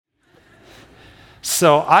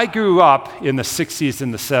So I grew up in the 60s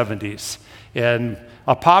and the 70s, and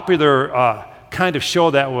a popular kind of show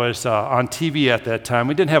that was on TV at that time.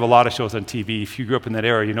 We didn't have a lot of shows on TV. If you grew up in that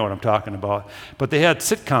area, you know what I'm talking about. But they had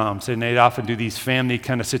sitcoms, and they'd often do these family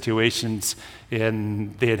kind of situations,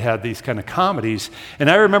 and they'd have these kind of comedies. And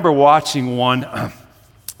I remember watching one,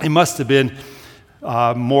 it must have been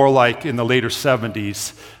more like in the later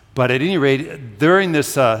 70s. But at any rate, during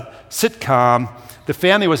this sitcom, the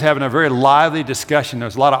family was having a very lively discussion. There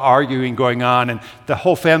was a lot of arguing going on, and the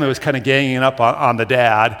whole family was kind of ganging up on the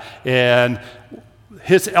dad. And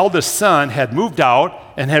his eldest son had moved out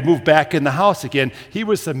and had moved back in the house again. He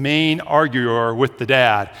was the main arguer with the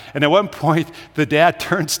dad. And at one point, the dad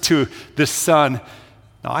turns to this son.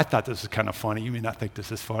 Now, I thought this was kind of funny. You may not think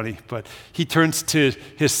this is funny, but he turns to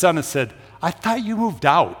his son and said, "I thought you moved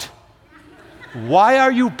out. Why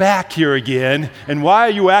are you back here again? And why are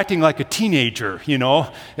you acting like a teenager, you know?"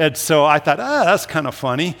 And so I thought, that's kind of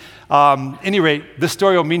funny. Any rate, this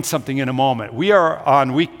story will mean something in a moment. We are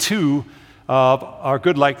on week 2 of our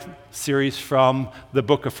Good Life series from the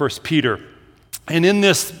book of 1 Peter. And in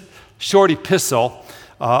this short epistle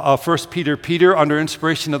of 1 Peter, Peter, under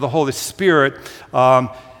inspiration of the Holy Spirit,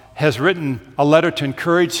 has written a letter to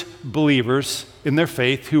encourage believers in their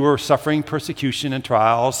faith who are suffering persecution and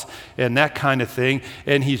trials and that kind of thing.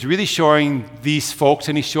 And he's really showing these folks,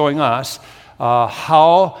 and he's showing us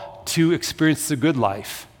how to experience the good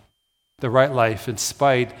life, the right life, in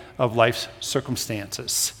spite of life's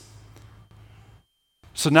circumstances.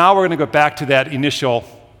 So now we're going to go back to that initial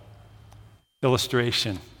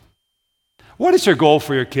illustration. What is your goal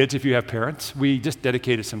for your kids if you have parents? We just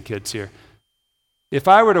dedicated some kids here. If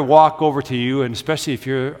I were to walk over to you, and especially if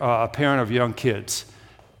you're a parent of young kids,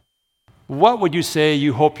 what would you say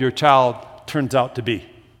you hope your child turns out to be?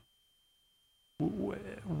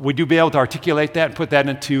 Would you be able to articulate that and put that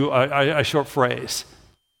into a short phrase?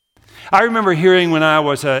 I remember hearing when I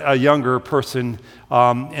was a younger person,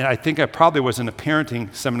 and I think I probably was in a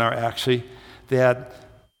parenting seminar actually, that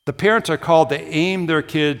the parents are called to aim their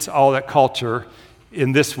kids all at culture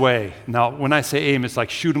in this way. Now, when I say aim, it's like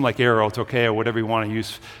shoot them like arrows, okay, or whatever you want to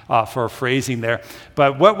use for phrasing there.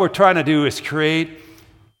 But what we're trying to do is create,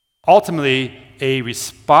 ultimately, a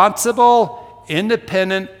responsible,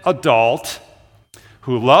 independent adult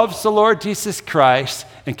who loves the Lord Jesus Christ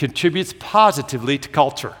and contributes positively to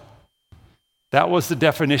culture. That was the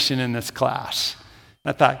definition in this class.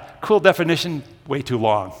 I thought, cool definition, way too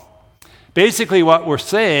long. Basically, what we're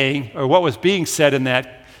saying, or what was being said in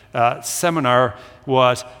that seminar,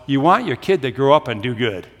 was you want your kid to grow up and do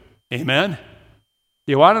good. Amen?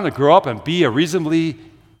 You want him to grow up and be a reasonably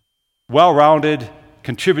well-rounded,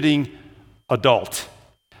 contributing adult.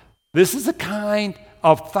 This is the kind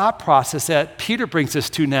of thought process that Peter brings us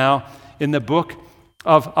to now in the book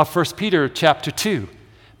of 1 Peter chapter 2.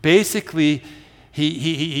 Basically,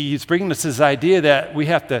 he's bringing us this idea that we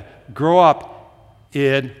have to grow up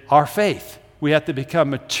in our faith. We have to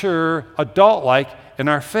become mature, adult-like in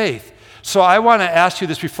our faith. So I want to ask you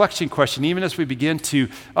this reflection question, even as we begin to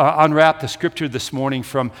unwrap the scripture this morning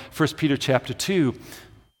from 1 Peter chapter 2.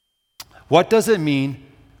 What does it mean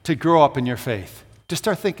to grow up in your faith? Just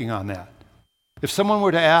start thinking on that. If someone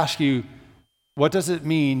were to ask you, what does it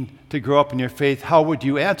mean to grow up in your faith, how would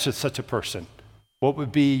you answer such a person? What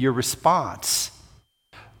would be your response?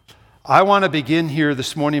 I want to begin here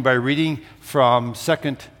this morning by reading from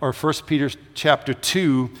 1 Peter chapter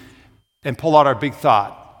 2 and pull out our big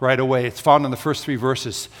thought right away. It's found in the first 3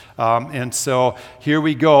 verses. And so here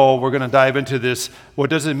we go. We're going to dive into this. What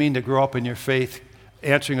does it mean to grow up in your faith?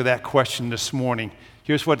 Answering to that question this morning.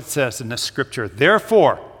 Here's what it says in this scripture.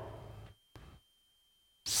 Therefore,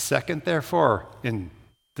 second therefore, in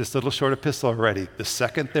this little short epistle already, the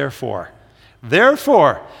second therefore.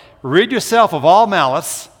 Therefore, rid yourself of all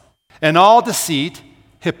malice and all deceit,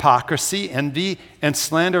 hypocrisy, envy, and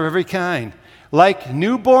slander of every kind. Like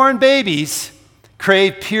newborn babies,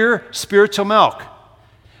 crave pure spiritual milk,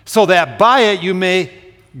 so that by it you may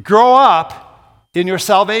grow up in your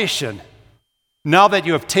salvation, now that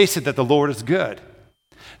you have tasted that the Lord is good.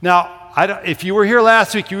 Now, if you were here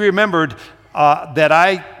last week, you remembered that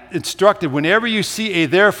I instructed, whenever you see a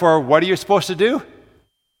therefore, what are you supposed to do?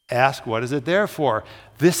 Ask, what is it there for?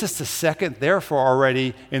 This is the second therefore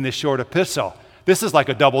already in this short epistle. This is like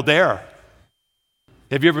a double dare.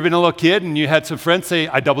 Have you ever been a little kid and you had some friends say,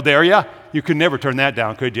 I double dare you? You could never turn that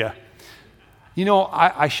down, could you? You know,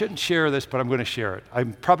 I shouldn't share this, but I'm going to share it.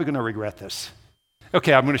 I'm probably going to regret this.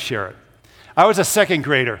 Okay, I'm going to share it. I was a second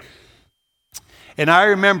grader, and I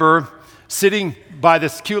remember sitting by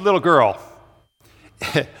this cute little girl,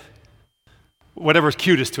 whatever's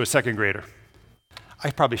cutest to a second grader.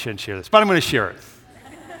 I probably shouldn't share this, but I'm going to share it.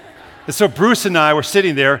 And so Bruce and I were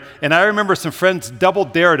sitting there, and I remember some friends double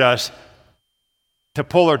dared us to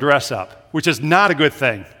pull our dress up, which is not a good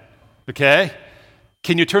thing, okay?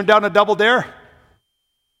 Can you turn down a double dare?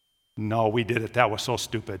 No, we did it. That was so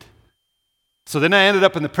stupid. So then I ended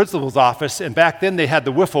up in the principal's office, and back then they had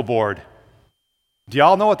the wiffle board. Do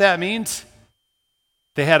y'all know what that means?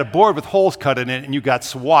 They had a board with holes cut in it, and you got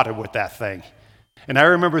swatted with that thing. And I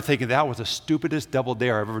remember thinking that was the stupidest double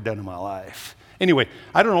dare I've ever done in my life. Anyway,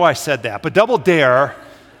 I don't know why I said that, but double dare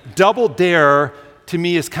to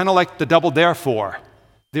me is kind of like the double dare for.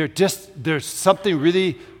 There's something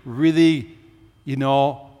really, really,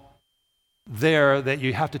 there that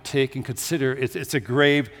you have to take and consider. It's a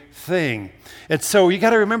grave thing. And so you got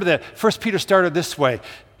to remember that 1 Peter started this way.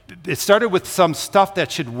 It started with some stuff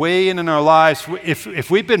that should weigh in our lives.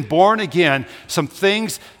 If we've been born again, some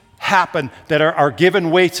things happen that are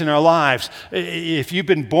given weights in our lives. If you've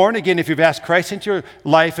been born again, if you've asked Christ into your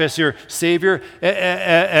life as your Savior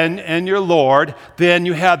and your Lord, then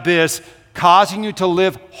you have this causing you to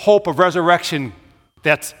live hope of resurrection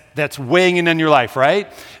that's weighing in your life,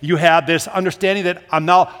 right? You have this understanding that I'm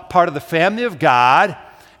now part of the family of God,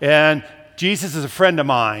 and Jesus is a friend of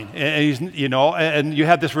mine, and he's, and you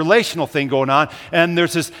have this relational thing going on, and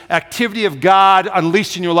there's this activity of God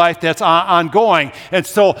unleashed in your life that's ongoing, and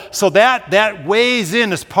so that weighs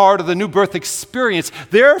in as part of the new birth experience.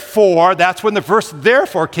 Therefore, that's when the verse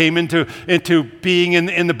 "therefore" came into being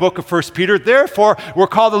in the book of 1 Peter. Therefore, we're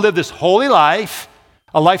called to live this holy life.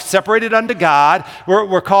 A life separated unto God.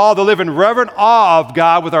 We're called to live in reverent awe of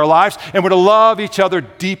God with our lives, and we're to love each other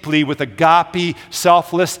deeply with agape,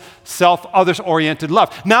 selfless, others-oriented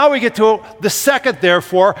love. Now we get to the second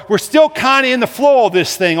therefore. We're still kind of in the flow of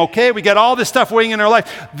this thing, okay? We got all this stuff weighing in our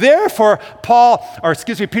life. Therefore,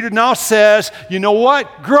 Peter now says, you know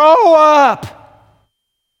what? Grow up.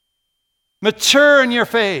 Mature in your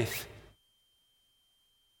faith.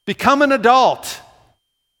 Become an adult.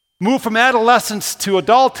 Move from adolescence to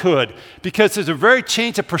adulthood, because there's a very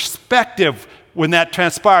change of perspective when that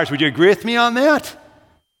transpires. Would you agree with me on that?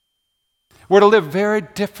 We're to live very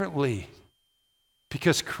differently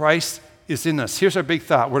because Christ is in us. Here's our big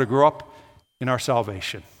thought. We're to grow up in our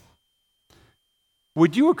salvation.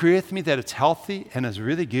 Would you agree with me that it's healthy and is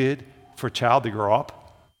really good for a child to grow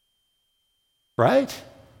up? Right?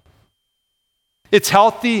 It's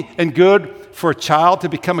healthy and good for a child to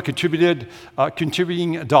become a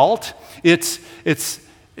contributing adult. It's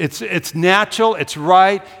natural, it's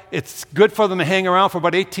right, it's good for them to hang around for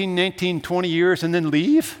about 18, 19, 20 years and then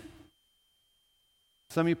leave.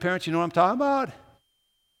 Some of you parents, you know what I'm talking about?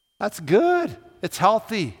 That's good. It's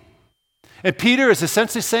healthy. And Peter is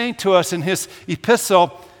essentially saying to us in his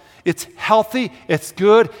epistle, it's healthy, it's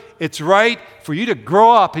good, it's right for you to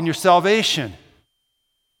grow up in your salvation.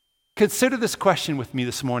 Consider this question with me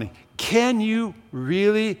this morning. Can you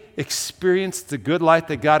really experience the good life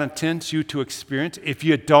that God intends you to experience if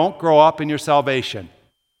you don't grow up in your salvation?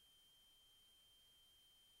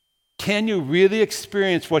 Can you really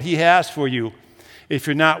experience what He has for you if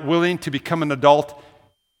you're not willing to become an adult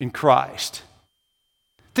in Christ?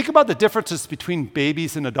 Think about the differences between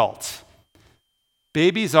babies and adults.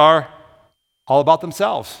 Babies are all about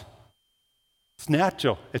themselves. It's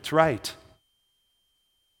natural. It's right.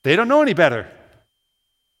 They don't know any better.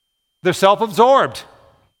 They're self-absorbed.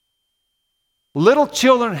 Little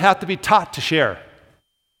children have to be taught to share.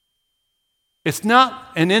 It's not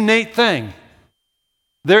an innate thing.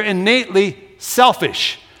 They're innately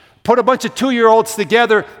selfish. Put a bunch of 2-year-olds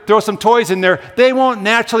together, throw some toys in there, they won't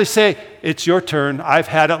naturally say, it's your turn, I've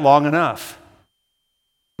had it long enough.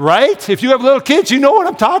 Right? If you have little kids, you know what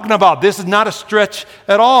I'm talking about. This is not a stretch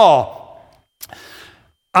at all.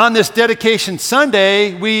 On this dedication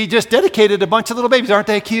Sunday, we just dedicated a bunch of little babies. Aren't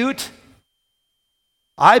they cute?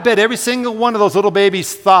 I bet every single one of those little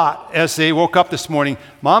babies thought as they woke up this morning,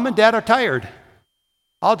 Mom and Dad are tired.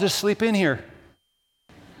 I'll just sleep in here.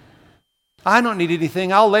 I don't need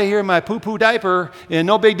anything. I'll lay here in my poo-poo diaper and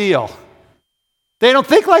no big deal. They don't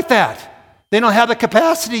think like that. They don't have the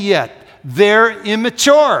capacity yet. They're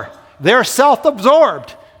immature. They're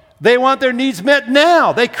self-absorbed. They want their needs met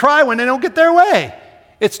now. They cry when they don't get their way.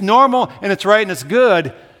 It's normal and it's right and it's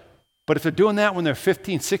good. But if they're doing that when they're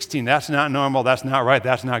 15, 16, that's not normal, that's not right,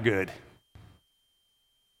 that's not good.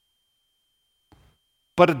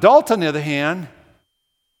 But adults, on the other hand,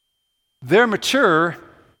 they're mature,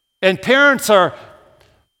 and parents are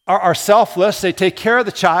selfless. They take care of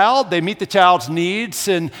the child. They meet the child's needs,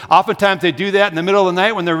 and oftentimes they do that in the middle of the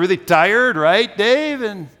night when they're really tired, right, Dave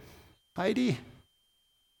and Heidi?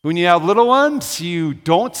 When you have little ones, you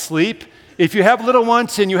don't sleep. If you have little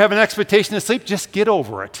ones and you have an expectation to sleep, just get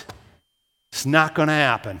over it. It's not going to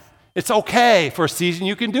happen. It's okay for a season,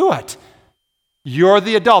 you can do it. You're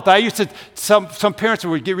the adult. I used to, some parents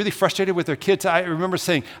would get really frustrated with their kids. I remember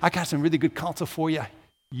saying, I got some really good counsel for you.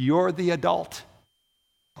 You're the adult.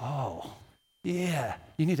 Oh, yeah,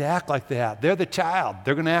 you need to act like that. They're the child.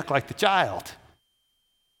 They're going to act like the child.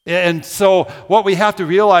 And so what we have to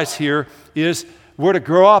realize here is we're to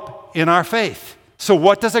grow up in our faith. So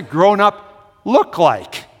what does a grown-up look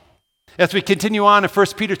like? As we continue on in 1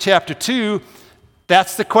 Peter chapter 2,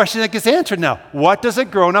 that's the question that gets answered now. What does a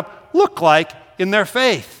grown-up look like in their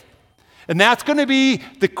faith? And that's going to be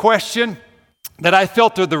the question that I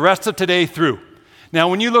filter the rest of today through. Now,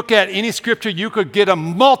 when you look at any scripture, you could get a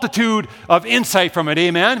multitude of insight from it,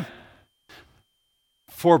 amen?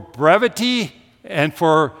 For brevity and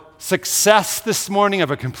for success this morning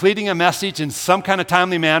of completing a message in some kind of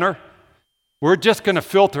timely manner, we're just going to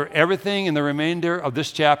filter everything in the remainder of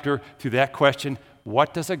this chapter through that question,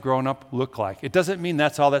 what does a grown-up look like? It doesn't mean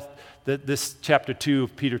that's all that this chapter 2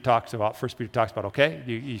 of Peter talks about, 1 Peter talks about, okay?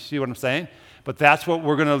 You see what I'm saying? But that's what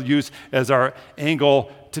we're going to use as our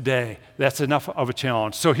angle today. That's enough of a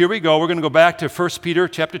challenge. So here we go. We're going to go back to 1 Peter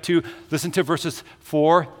chapter 2. Listen to verses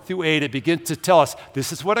 4 through 8. It begins to tell us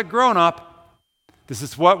this is what a grown-up, this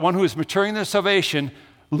is what one who is maturing in their salvation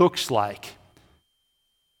looks like.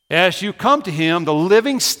 As you come to him, the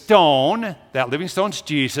living stone, that living stone's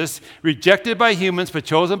Jesus, rejected by humans but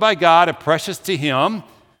chosen by God and precious to him.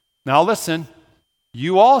 Now listen,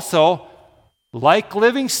 you also, like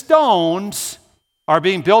living stones, are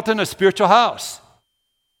being built in a spiritual house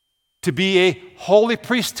to be a holy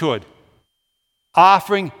priesthood,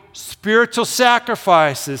 offering spiritual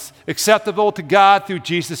sacrifices acceptable to God through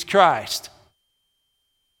Jesus Christ.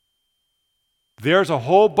 There's a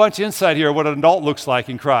whole bunch of insight here of what an adult looks like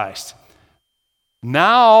in Christ.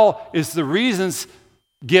 Now is the reasons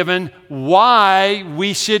given why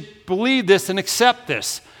we should believe this and accept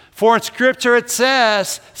this. For in Scripture it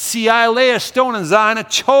says, see, I lay a stone in Zion, a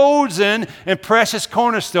chosen and precious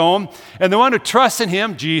cornerstone, and the one who trusts in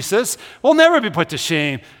him, Jesus, will never be put to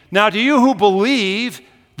shame. Now to you who believe,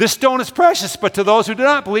 this stone is precious, but to those who do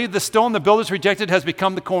not believe, the stone the builders rejected has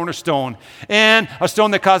become the cornerstone, and a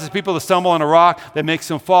stone that causes people to stumble, on a rock that makes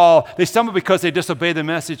them fall. They stumble because they disobey the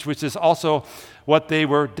message, which is also what they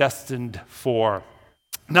were destined for.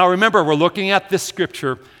 Now remember, we're looking at this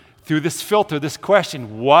scripture through this filter, this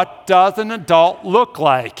question, what does an adult look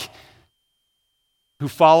like who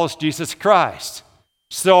follows Jesus Christ?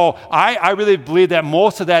 So I really believe that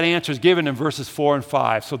most of that answer is given in verses 4 and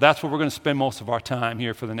 5. So that's where we're going to spend most of our time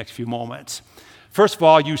here for the next few moments. First of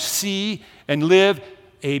all, you see and live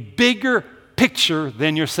a bigger picture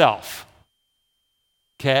than yourself.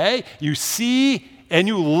 Okay? You see and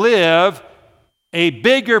you live a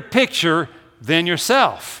bigger picture than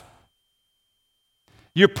yourself.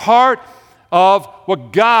 You're part of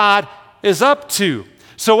what God is up to.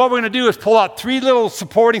 So what we're going to do is pull out 3 little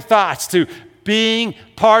supporting thoughts to being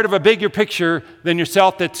part of a bigger picture than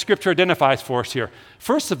yourself that Scripture identifies for us here.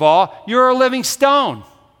 First of all, you're a living stone,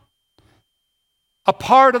 a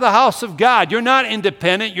part of the house of God. You're not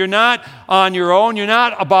independent. You're not on your own. You're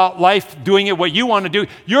not about life doing it what you want to do.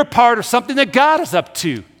 You're part of something that God is up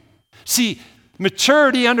to. See,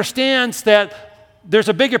 maturity understands that there's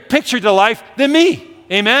a bigger picture to life than me.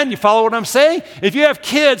 Amen? You follow what I'm saying? If you have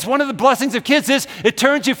kids, one of the blessings of kids is it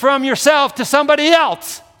turns you from yourself to somebody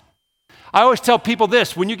else. I always tell people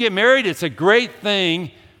this, when you get married, it's a great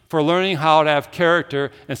thing for learning how to have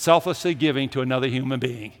character and selflessly giving to another human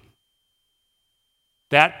being.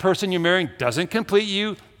 That person you're marrying doesn't complete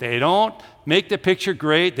you. They don't make the picture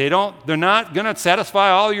great. They're not going to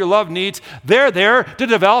satisfy all your love needs. They're there to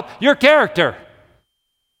develop your character.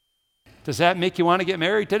 Does that make you want to get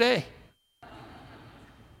married today?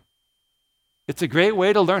 It's a great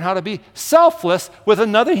way to learn how to be selfless with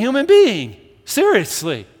another human being.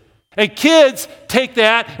 Seriously. And kids take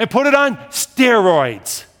that and put it on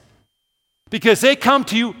steroids because they come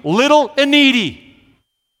to you little and needy.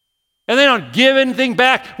 And they don't give anything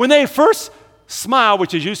back. When they first smile,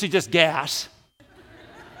 which is usually just gas,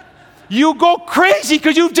 you go crazy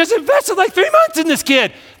because you've just invested like 3 months in this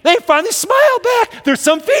kid. They finally smile back. There's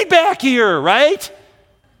some feedback here, right?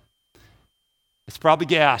 It's probably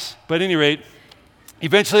gas. But at any rate,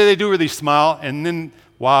 eventually they do really smile, and then,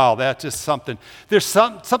 wow, that's just something. There's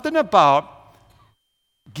something about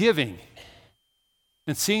giving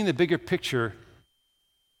and seeing the bigger picture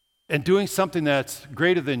and doing something that's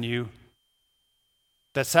greater than you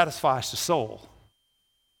that satisfies the soul.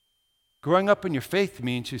 Growing up in your faith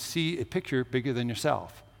means you see a picture bigger than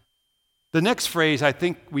yourself. The next phrase I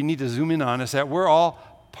think we need to zoom in on is that we're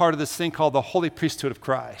all part of this thing called the holy priesthood of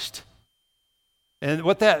Christ. And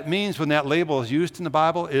what that means when that label is used in the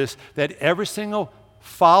Bible is that every single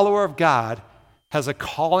follower of God has a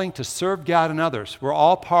calling to serve God and others. We're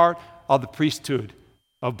all part of the priesthood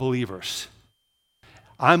of believers.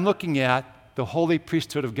 I'm looking at the holy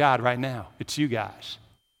priesthood of God right now. It's you guys.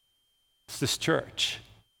 It's this church.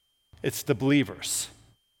 It's the believers.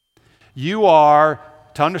 You are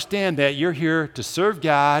to understand that you're here to serve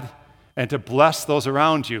God and to bless those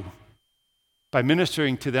around you by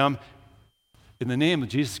ministering to them in the name of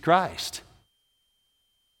Jesus Christ.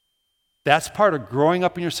 That's part of growing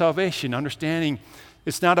up in your salvation, understanding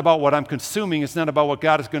it's not about what I'm consuming, it's not about what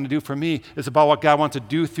God is going to do for me, it's about what God wants to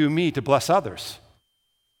do through me to bless others.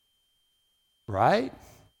 Right?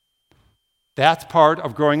 That's part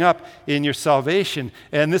of growing up in your salvation.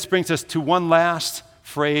 And this brings us to one last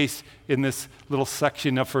phrase in this little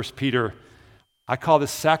section of 1 Peter. I call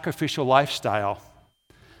this sacrificial lifestyle.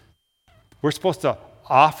 We're supposed to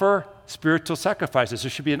offer spiritual sacrifices. There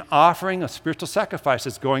should be an offering of spiritual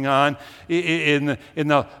sacrifices going on in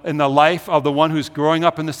the life of the one who's growing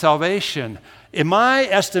up in the salvation. In my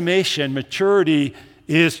estimation, maturity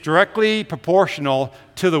is directly proportional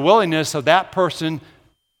to the willingness of that person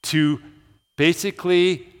to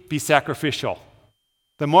basically be sacrificial.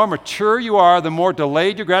 The more mature you are, the more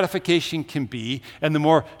delayed your gratification can be, and the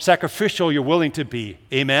more sacrificial you're willing to be.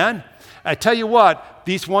 Amen? I tell you what,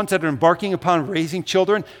 these ones that are embarking upon raising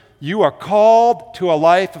children, you are called to a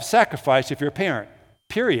life of sacrifice if you're a parent,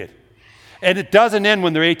 period. And it doesn't end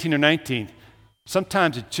when they're 18 or 19.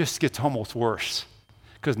 Sometimes it just gets almost worse.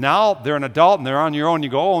 Because now they're an adult and they're on your own. You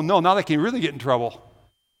go, oh no, now they can really get in trouble.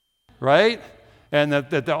 Right? And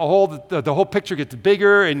the whole picture gets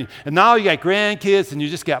bigger, and now you got grandkids, and you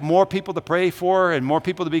just got more people to pray for and more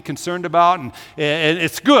people to be concerned about, and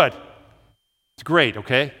it's good. It's great,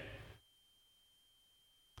 okay?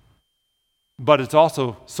 But it's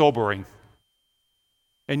also sobering.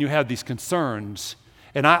 And you have these concerns.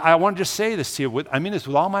 And I want to just say this to you. I mean this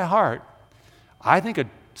with all my heart. I think a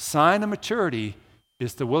sign of maturity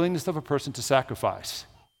is the willingness of a person to sacrifice.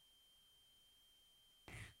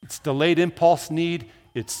 It's delayed impulse need.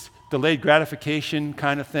 It's delayed gratification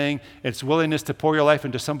kind of thing. It's willingness to pour your life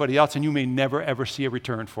into somebody else, and you may never, ever see a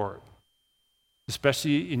return for it,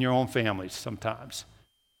 especially in your own families sometimes.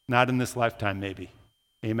 Not in this lifetime, maybe.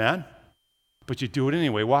 Amen? But you do it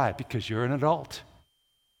anyway. Why? Because you're an adult,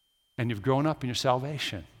 and you've grown up in your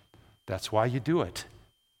salvation. That's why you do it.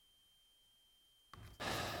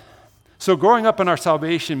 So growing up in our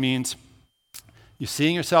salvation means you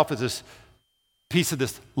seeing yourself as this piece of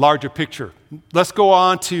this larger picture. Let's go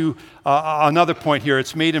on to another point here.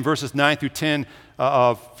 It's made in verses 9 through 10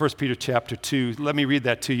 of 1 Peter chapter 2. Let me read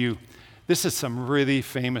that to you. This is some really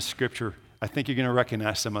famous scripture. I think you're going to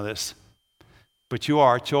recognize some of this. But you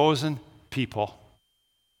are a chosen people,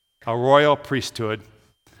 a royal priesthood,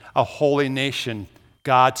 a holy nation,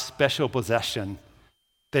 God's special possession,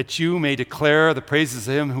 that you may declare the praises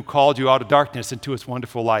of him who called you out of darkness into his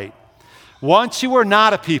wonderful light. Once you were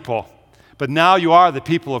not a people, but now you are the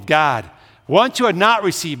people of God. Once you had not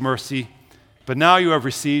received mercy, but now you have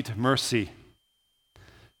received mercy.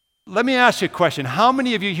 Let me ask you a question. How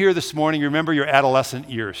many of you here this morning remember your adolescent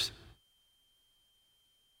years?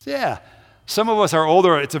 Yeah. Some of us are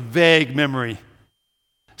older. It's a vague memory.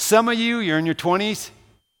 Some of you, you're in your 20s.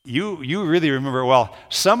 You really remember it well.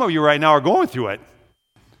 Some of you right now are going through it.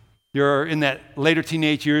 You're in that later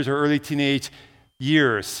teenage years or early teenage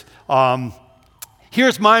years.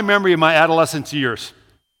 Here's my memory of my adolescence years.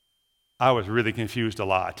 I was really confused a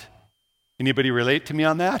lot. Anybody relate to me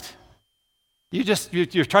on that?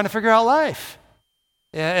 You're trying to figure out life.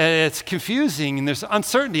 It's confusing and there's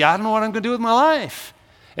uncertainty. I don't know what I'm going to do with my life.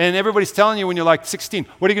 And everybody's telling you when you're like 16,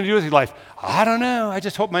 what are you going to do with your life? I don't know. I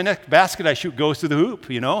just hope my next basket I shoot goes through the hoop,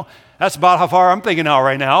 you know. That's about how far I'm thinking now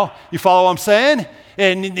right now. You follow what I'm saying?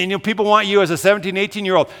 And you know, people want you as a 17,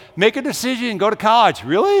 18-year-old, make a decision, go to college.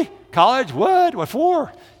 Really? College? What? What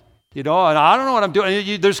for? You know, and I don't know what I'm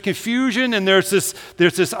doing. There's confusion and there's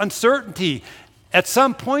this uncertainty. At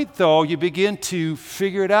some point, though, you begin to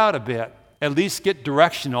figure it out a bit. At least get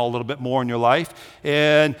directional a little bit more in your life.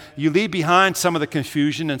 And you leave behind some of the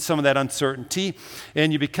confusion and some of that uncertainty.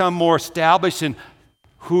 And you become more established in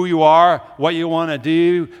who you are, what you want to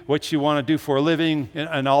do, what you want to do for a living,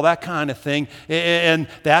 and all that kind of thing. And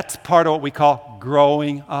that's part of what we call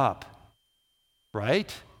growing up.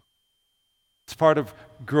 Right? It's part of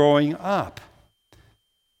growing up.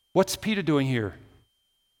 What's Peter doing here?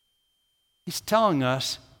 He's telling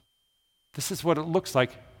us this is what it looks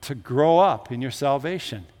like to grow up in your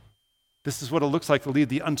salvation. This is what it looks like to leave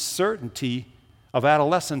the uncertainty of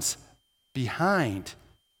adolescence behind.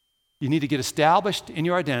 You need to get established in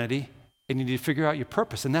your identity and you need to figure out your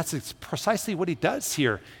purpose. And that's precisely what he does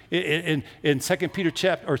here in 2 Peter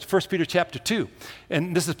chapter, or 1 Peter chapter 2.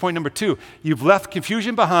 And this is point number 2. You've left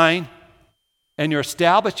confusion behind, and you're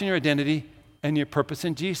established in your identity and your purpose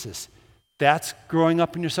in Jesus. That's growing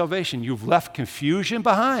up in your salvation. You've left confusion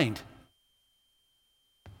behind.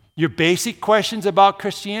 Your basic questions about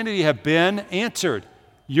Christianity have been answered.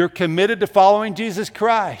 You're committed to following Jesus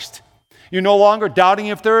Christ. You're no longer doubting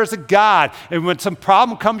if there is a God. And when some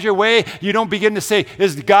problem comes your way, you don't begin to say,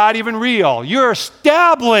 is God even real? You're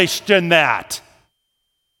established in that.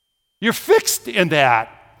 You're fixed in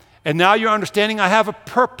that. And now you're understanding I have a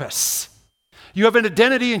purpose. You have an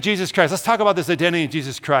identity in Jesus Christ. Let's talk about this identity in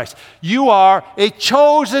Jesus Christ. You are a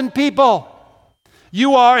chosen people.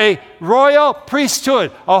 You are a royal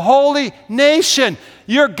priesthood, a holy nation.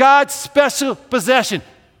 You're God's special possession.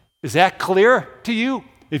 Is that clear to you?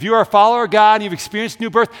 If you are a follower of God and you've experienced new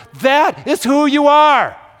birth, that is who you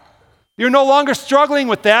are. You're no longer struggling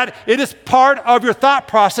with that. It is part of your thought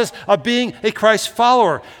process of being a Christ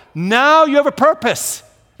follower. Now you have a purpose.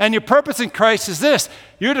 And your purpose in Christ is this.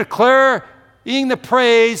 You're declaring the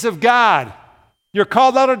praise of God. You're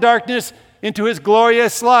called out of darkness into his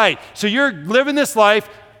glorious light. So you're living this life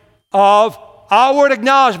of outward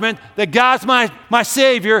acknowledgement that God's my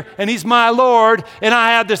Savior and he's my Lord, and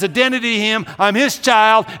I have this identity in him. I'm his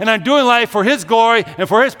child, and I'm doing life for his glory and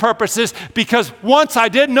for his purposes, because once I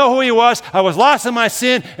didn't know who he was. I was lost in my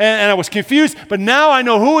sin, and I was confused, but now I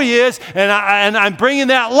know who he is, and I'm bringing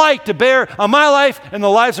that light to bear on my life and the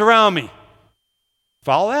lives around me.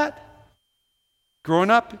 Follow that? Growing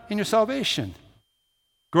up in your salvation.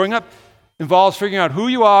 Growing up involves figuring out who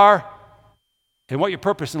you are and what your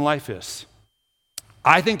purpose in life is.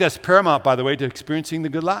 I think that's paramount, by the way, to experiencing the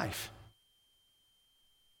good life.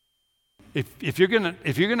 If you're gonna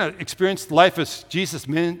experience life as Jesus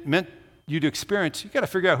meant you to experience, you got to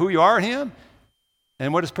figure out who you are in him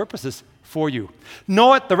and what his purpose is for you. Know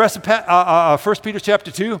what? The rest of 1 Peter chapter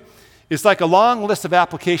 2 is like a long list of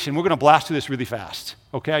application. We're going to blast through this really fast.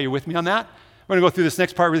 Okay, are you with me on that? We're going to go through this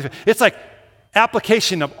next part really fast. It's like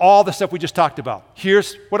application of all the stuff we just talked about.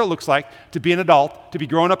 Here's what it looks like to be an adult, to be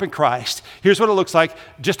growing up in Christ. Here's what it looks like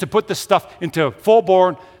just to put this stuff into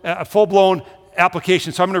full-blown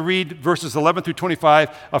application. So I'm going to read verses 11 through 25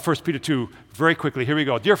 of 1 Peter 2 very quickly. Here we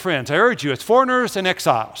go. Dear friends, I urge you as foreigners and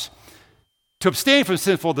exiles to abstain from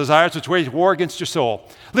sinful desires which wage war against your soul.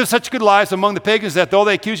 Live such good lives among the pagans that though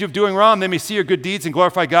they accuse you of doing wrong, they may see your good deeds and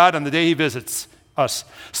glorify God on the day he visits us.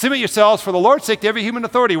 Submit yourselves for the Lord's sake to every human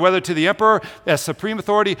authority, whether to the emperor as supreme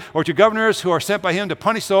authority or to governors who are sent by him to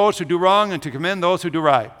punish those who do wrong and to commend those who do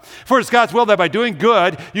right. For it is God's will that by doing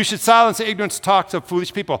good, you should silence the ignorant talks of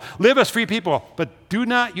foolish people. Live as free people, but do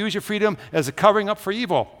not use your freedom as a covering up for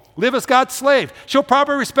evil. Live as God's slave. Show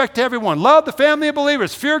proper respect to everyone. Love the family of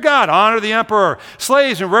believers. Fear God. Honor the emperor.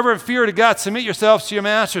 Slaves, in reverent fear to God, submit yourselves to your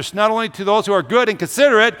masters, not only to those who are good and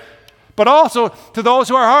considerate, but also to those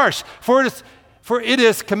who are harsh. For it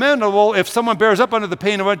is commendable if someone bears up under the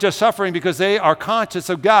pain of unjust suffering because they are conscious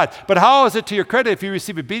of God. But how is it to your credit if you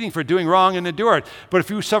receive a beating for doing wrong and endure it? But if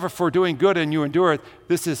you suffer for doing good and you endure it,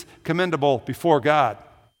 this is commendable before God.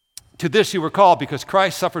 To this you were called because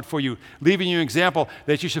Christ suffered for you, leaving you an example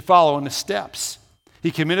that you should follow in his steps. He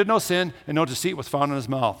committed no sin and no deceit was found in his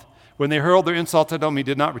mouth. When they hurled their insults at him, he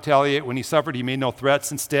did not retaliate. When he suffered, he made no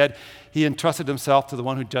threats. Instead, he entrusted himself to the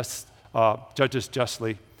one who judges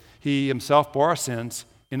justly. He himself bore our sins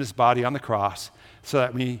in his body on the cross so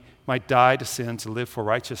that we might die to sins and live for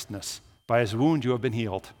righteousness. By his wound you have been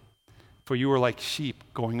healed. For you were like sheep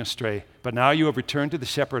going astray, but now you have returned to the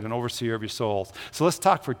shepherd and overseer of your souls. So let's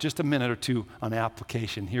talk for just a minute or two on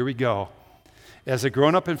application. Here we go. As a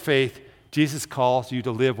grown-up in faith, Jesus calls you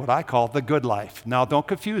to live what I call the good life. Now don't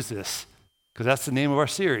confuse this, because that's the name of our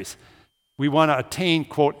series. We want to attain,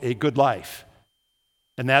 quote, a good life.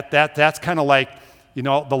 And that's kind of like, you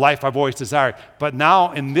know, the life I've always desired. But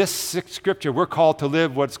now in this scripture, we're called to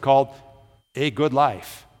live what's called a good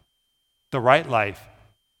life, the right life,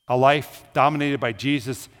 a life dominated by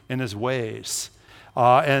Jesus and his ways.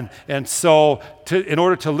 And so in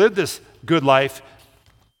order to live this good life,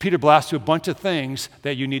 Peter blasts you a bunch of things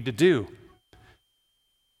that you need to do.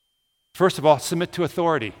 First of all, submit to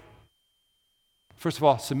authority.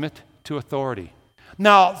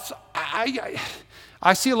 Now,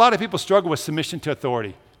 I see a lot of people struggle with submission to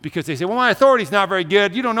authority because they say, well, my authority's not very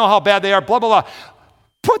good. You don't know how bad they are, blah, blah, blah.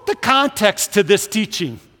 Put the context to this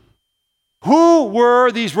teaching. Who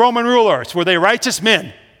were these Roman rulers? Were they righteous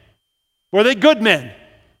men? Were they good men?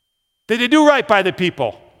 Did they do right by the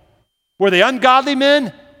people? Were they ungodly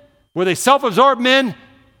men? Were they self-absorbed men?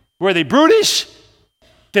 Were they brutish?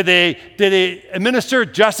 Did they administer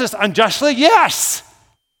justice unjustly? Yes.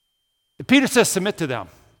 Peter says, submit to them.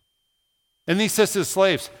 And then he says to the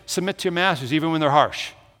slaves, submit to your masters even when they're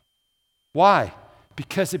harsh. Why?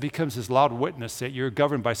 Because it becomes this loud witness that you're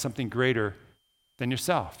governed by something greater than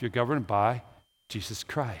yourself. You're governed by Jesus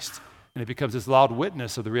Christ. And it becomes this loud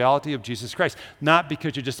witness of the reality of Jesus Christ. Not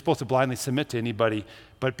because you're just supposed to blindly submit to anybody,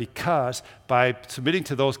 but because by submitting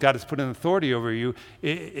to those God has put in authority over you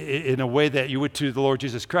in a way that you would to the Lord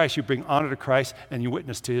Jesus Christ, you bring honor to Christ and you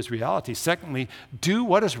witness to his reality. Secondly, do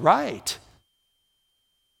what is right.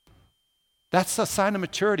 That's a sign of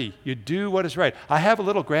maturity. You do what is right. I have a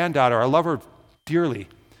little granddaughter. I love her dearly,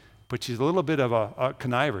 but she's a little bit of a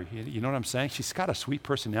conniver. You know what I'm saying? She's got a sweet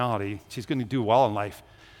personality. She's going to do well in life.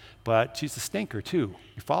 But she's a stinker too.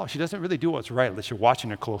 You follow? She doesn't really do what's right unless you're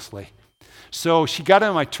watching her closely. So she got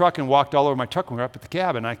in my truck and walked all over my truck when we were up at the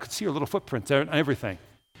cabin. I could see her little footprints there and everything.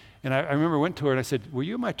 And I remember I went to her and I said, were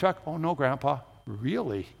you in my truck? Oh, no, Grandpa.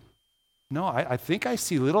 Really? No, I think I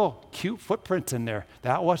see little cute footprints in there.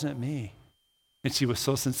 That wasn't me. And she was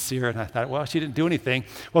so sincere, and I thought, well, she didn't do anything.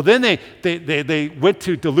 Well, then they went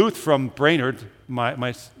to Duluth from Brainerd,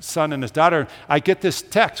 my son and his daughter. I get this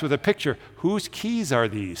text with a picture. Whose keys are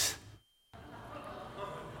these?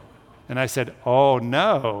 And I said, oh,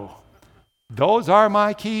 no. Those are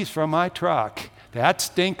my keys from my truck. That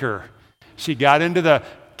stinker. She got into the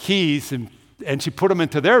keys, and she put them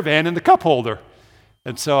into their van in the cup holder.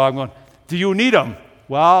 And so I'm going, do you need them?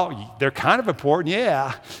 Well, they're kind of important,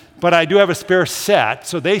 yeah. But I do have a spare set,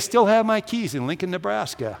 so they still have my keys in Lincoln,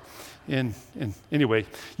 Nebraska. And anyway,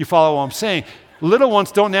 you follow what I'm saying. Little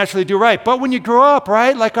ones don't naturally do right. But when you grow up,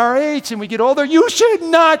 right, like our age, and we get older, you should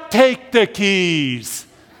not take the keys.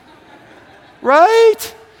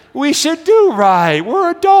 Right? We should do right.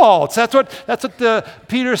 We're adults. That's what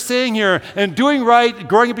Peter's saying here. And doing right,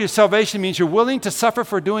 growing up in your salvation means you're willing to suffer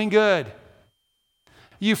for doing good.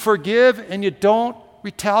 You forgive and you don't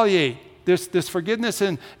retaliate. There's forgiveness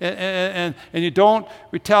and you don't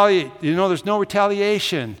retaliate. You know, there's no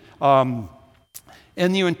retaliation. And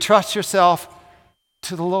you entrust yourself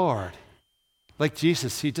to the Lord. Like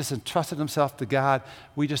Jesus, he just entrusted himself to God.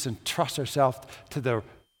 We just entrust ourselves to the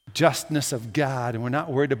justness of God, and we're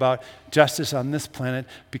not worried about justice on this planet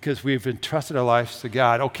because we've entrusted our lives to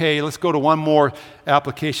God. Okay, let's go to one more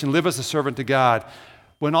application. Live as a servant to God.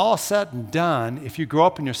 When all is said and done, if you grow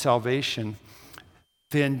up in your salvation,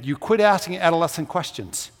 then you quit asking adolescent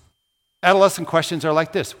questions. Adolescent questions are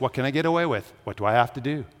like this. What can I get away with? What do I have to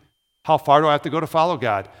do? How far do I have to go to follow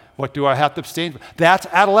God? What do I have to abstain from? That's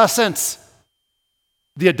adolescence.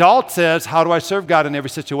 The adult says, how do I serve God in every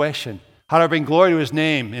situation? How do I bring glory to his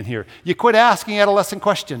name in here? You quit asking adolescent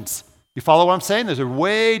questions. You follow what I'm saying? There's a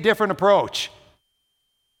way different approach.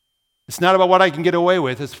 It's not about what I can get away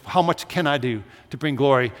with. It's how much can I do to bring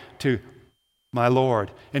glory to my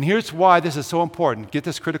Lord. And here's why this is so important. Get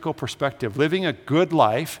this critical perspective. Living a good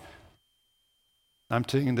life, I'm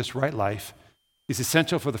taking this right life, is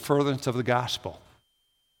essential for the furtherance of the gospel.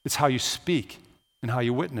 It's how you speak and how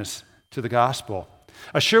you witness to the gospel.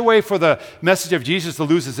 A sure way for the message of Jesus to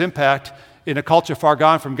lose its impact in a culture far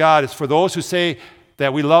gone from God is for those who say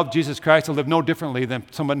that we love Jesus Christ to live no differently than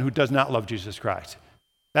someone who does not love Jesus Christ.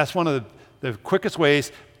 That's one of the quickest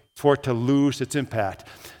ways for it to lose its impact.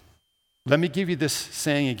 Let me give you this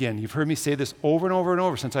saying again. You've heard me say this over and over and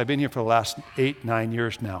over since I've been here for the last 8-9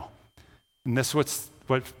 years now. And this is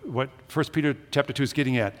what 1 Peter chapter 2 is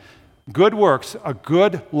getting at. Good works, a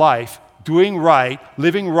good life, doing right,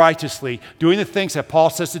 living righteously, doing the things that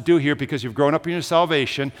Paul says to do here because you've grown up in your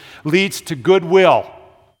salvation, leads to goodwill.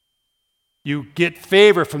 You get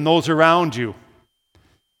favor from those around you,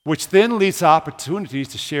 which then leads to opportunities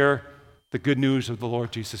to share the good news of the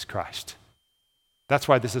Lord Jesus Christ. That's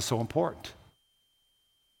why this is so important.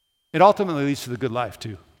 It ultimately leads to the good life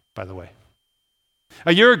too, by the way.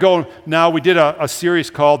 A year ago now, we did a series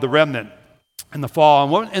called The Remnant in the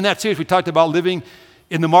fall. And in that series, we talked about living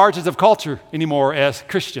in the margins of culture anymore as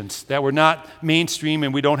Christians, that we're not mainstream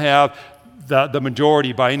and we don't have the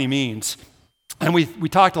majority by any means. And we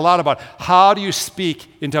talked a lot about how do you speak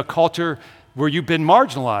into a culture where you've been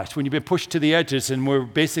marginalized, when you've been pushed to the edges and where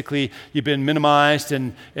basically you've been minimized,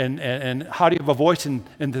 and how do you have a voice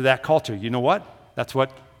into that culture? You know what? That's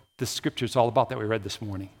what the scripture is all about that we read this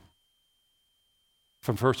morning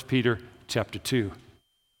from 1 Peter chapter 2.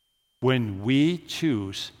 When we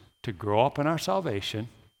choose to grow up in our salvation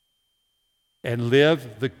and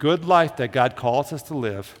live the good life that God calls us to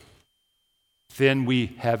live, then we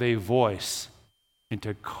have a voice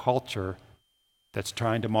into culture that's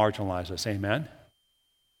trying to marginalize us. Amen?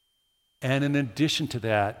 And in addition to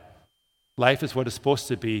that, life is what it's supposed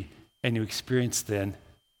to be, and you experience then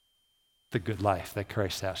the good life that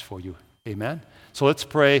Christ has for you. Amen? So let's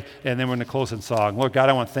pray, and then we're going to close in song. Lord God,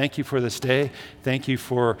 I want to thank you for this day. Thank you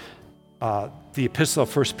for the epistle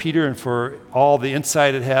of 1 Peter and for all the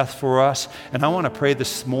insight it has for us. And I want to pray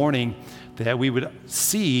this morning that we would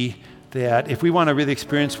see that if we want to really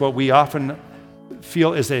experience what we often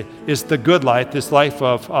feel is the good life, this life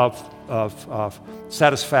of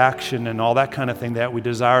satisfaction and all that kind of thing that we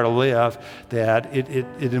desire to live, that it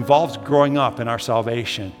involves growing up in our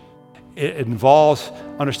salvation. It involves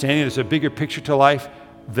understanding there's a bigger picture to life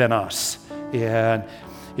than us. And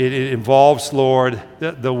it involves, Lord,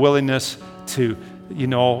 the willingness to,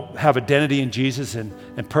 have identity in Jesus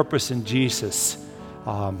and purpose in Jesus.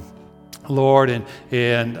 Lord,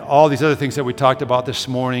 and all these other things that we talked about this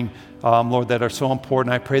morning, Lord, that are so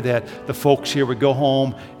important. I pray that the folks here would go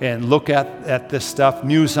home and look at this stuff,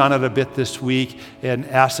 muse on it a bit this week, and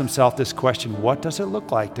ask themselves this question: what does it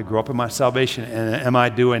look like to grow up in my salvation, and am I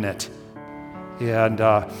doing it? And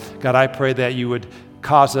God, I pray that you would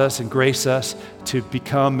cause us and grace us to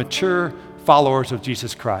become mature followers of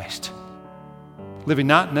Jesus Christ, living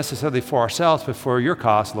not necessarily for ourselves, but for your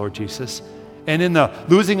cause, Lord Jesus. And in the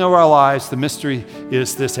losing of our lives, the mystery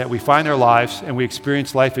is this, that we find our lives and we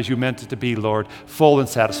experience life as you meant it to be, Lord, full and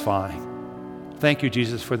satisfying. Thank you,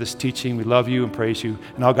 Jesus, for this teaching. We love you and praise you.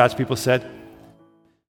 And all God's people said,